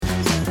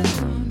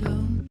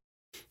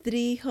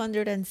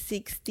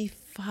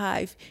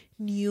365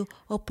 new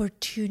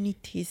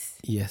opportunities.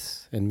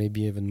 Yes, and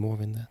maybe even more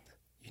than that.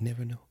 You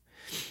never know.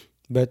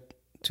 But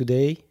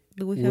today,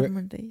 Do we have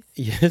more days?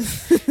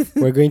 yes,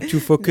 we're going to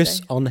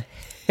focus on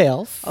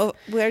health. Oh,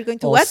 we are going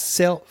to or what?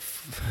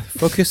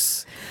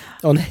 Focus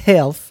on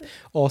health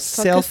or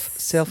Focus.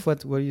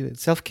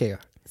 self-care.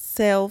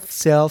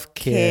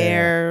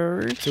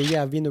 Self-care. So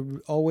yeah, I've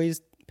been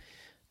always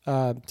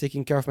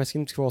taking care of my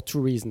skin for two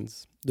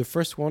reasons. The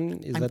first one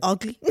is I'm that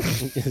ugly.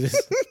 That's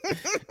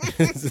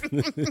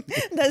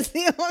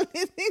the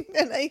only thing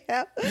that I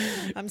have.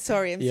 I'm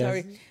sorry. Yes.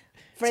 Sorry.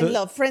 Friend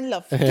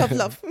love, tough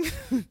love.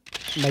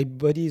 my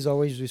body is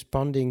always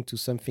responding to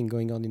something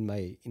going on in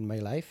my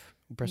life,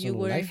 personal You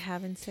weren't life.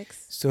 having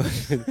sex? So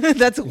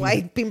That's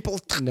why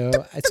pimples. no,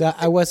 so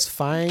I was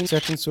fine.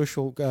 Certain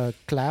social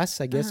class,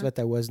 I guess, Uh-huh. that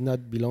I was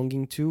not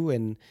belonging to,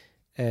 and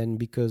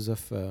because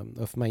of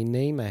my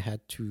name, I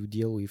had to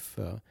deal with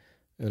a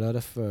lot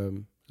of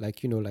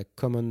like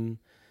common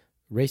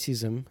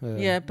racism.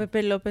 Yeah,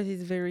 Pepe Lopez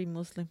is very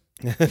Muslim.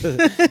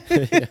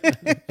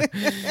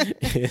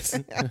 Yes.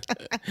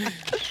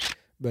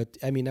 But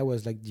I mean, I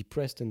was like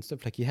depressed and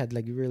stuff. Like it had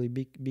like really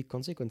big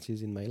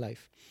consequences in my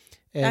life.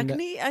 And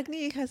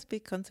Acne has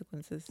big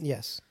consequences.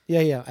 yes,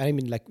 yeah. I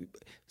mean, like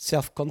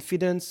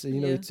self-confidence.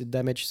 Yeah. It's a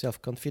damaged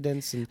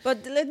self-confidence. And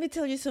But let me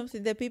tell you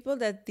something. The people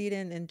that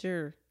didn't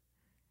endure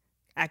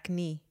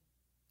acne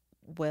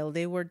while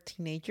they were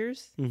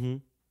teenagers,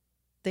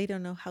 they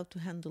don't know how to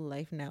handle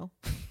life now.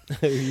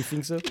 You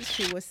think so?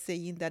 She was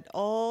saying that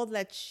all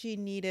that she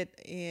needed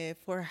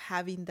for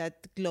having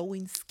that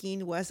glowing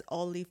skin was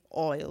olive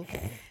oil.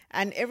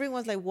 And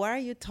everyone's like, what are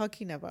you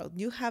talking about?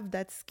 You have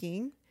that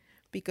skin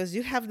because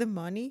you have the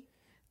money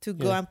to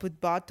go and put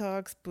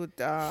Botox,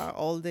 put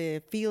all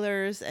the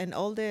fillers and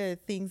all the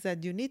things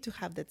that you need to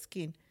have that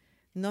skin,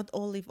 not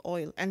olive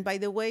oil. And by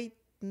the way,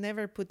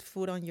 never put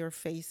food on your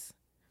face.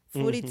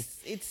 Food,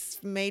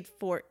 it's made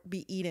for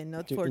be eaten,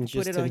 not To for to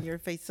put it ingest on it. your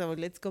face. So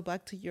let's go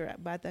back to your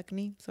bad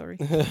acne. Sorry.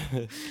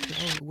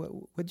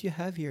 What do you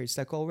have here? It's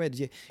like all red.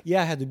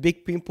 Yeah, I had a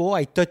big pimple.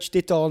 I touched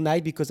it all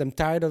night because I'm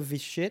tired of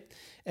this shit.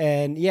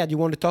 And yeah, do you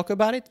want to talk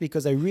about it?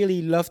 Because I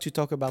really love to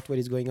talk about what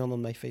is going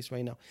on my face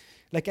right now.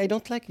 Like, I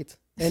don't like it.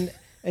 And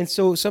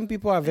so some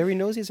people are very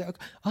nosy. It's like,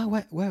 oh,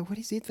 what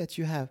is it that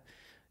you have?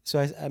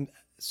 So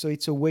so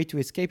it's a way to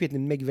escape it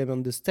and make them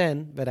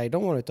understand that I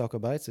don't want to talk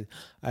about it. So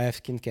I have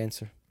skin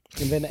cancer.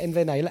 And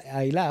then I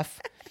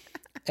laugh.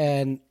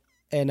 And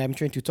I'm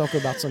trying to talk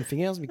about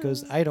something else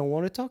because I don't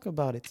want to talk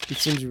about it. It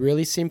seems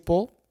really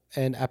simple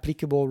and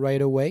applicable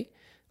right away.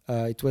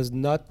 It was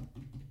not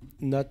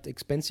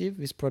expensive.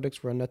 These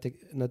products were not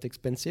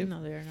expensive.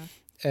 No, they're not.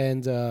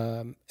 And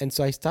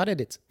so I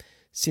started it.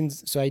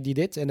 So I did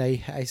it, and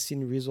I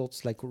seen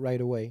results like right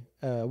away.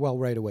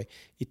 Right away.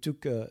 It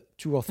took 2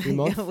 or 3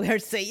 months. We are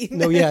saying.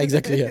 No, yeah,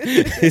 exactly. Yeah.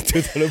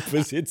 Total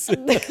opposites.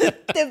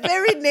 The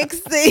very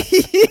next day,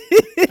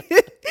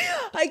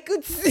 I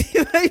could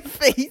see my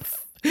face.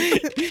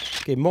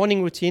 Okay,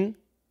 morning routine.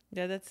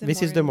 Yeah, that's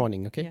This is the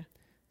morning, okay? Yeah.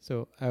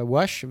 So I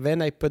wash,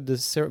 then I put the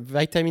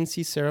vitamin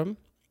C serum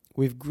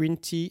with green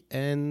tea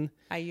and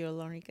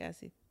Hyaluronic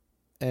acid.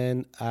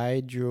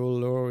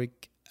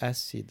 hydroloric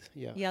acid.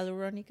 Yeah.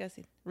 Hyaluronic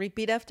acid.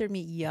 Repeat after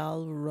me.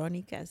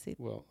 Hyaluronic acid.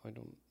 Well, I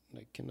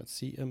cannot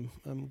see. I'm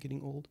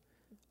getting old.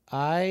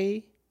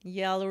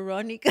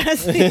 Hyaluronic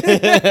acid.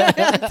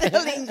 I'm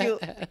telling you.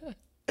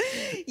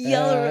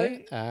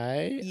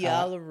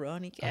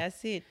 Hyaluronic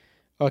acid.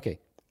 Okay.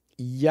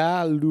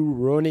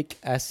 Hyaluronic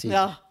acid.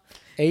 Ah.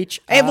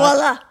 H Et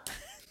voila.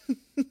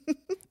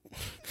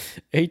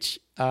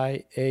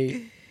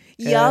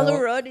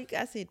 Hyaluronic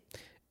acid.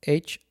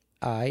 HIALURONIC.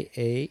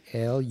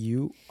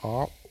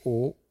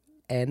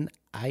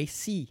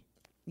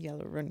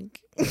 Hyaluronic.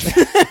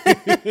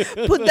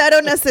 Put that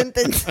on a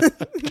sentence.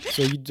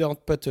 So you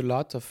don't put a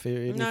lot of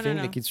anything.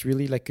 No. Like it's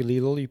really like a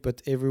little. You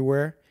put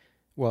everywhere.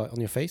 Well, on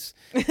your face.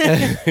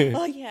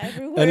 Oh yeah,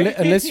 everywhere.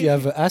 Unless you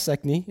have ass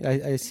acne.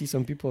 I see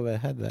some people that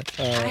had that.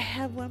 I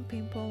have one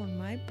pimple on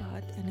my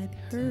butt and it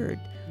hurt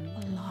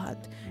a lot.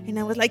 And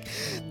I was like,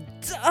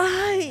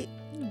 die.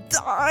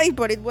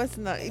 But it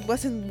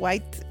wasn't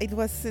white. It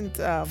wasn't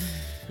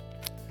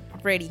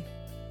ready.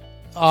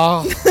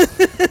 Oh.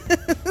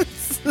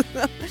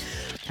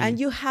 And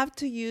you have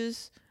to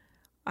use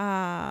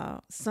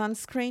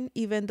sunscreen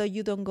even though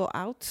you don't go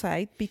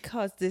outside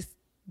because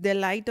the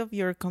light of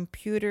your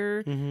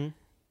computer,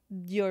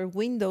 your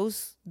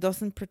windows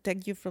doesn't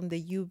protect you from the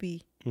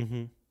UV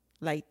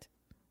light,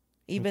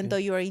 even though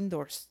you are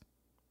indoors.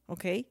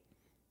 Okay?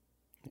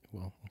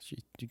 Well,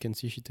 you can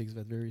see she takes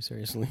that very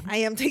seriously. I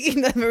am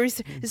taking that very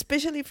seriously,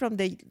 especially from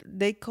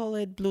they call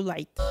it blue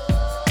light.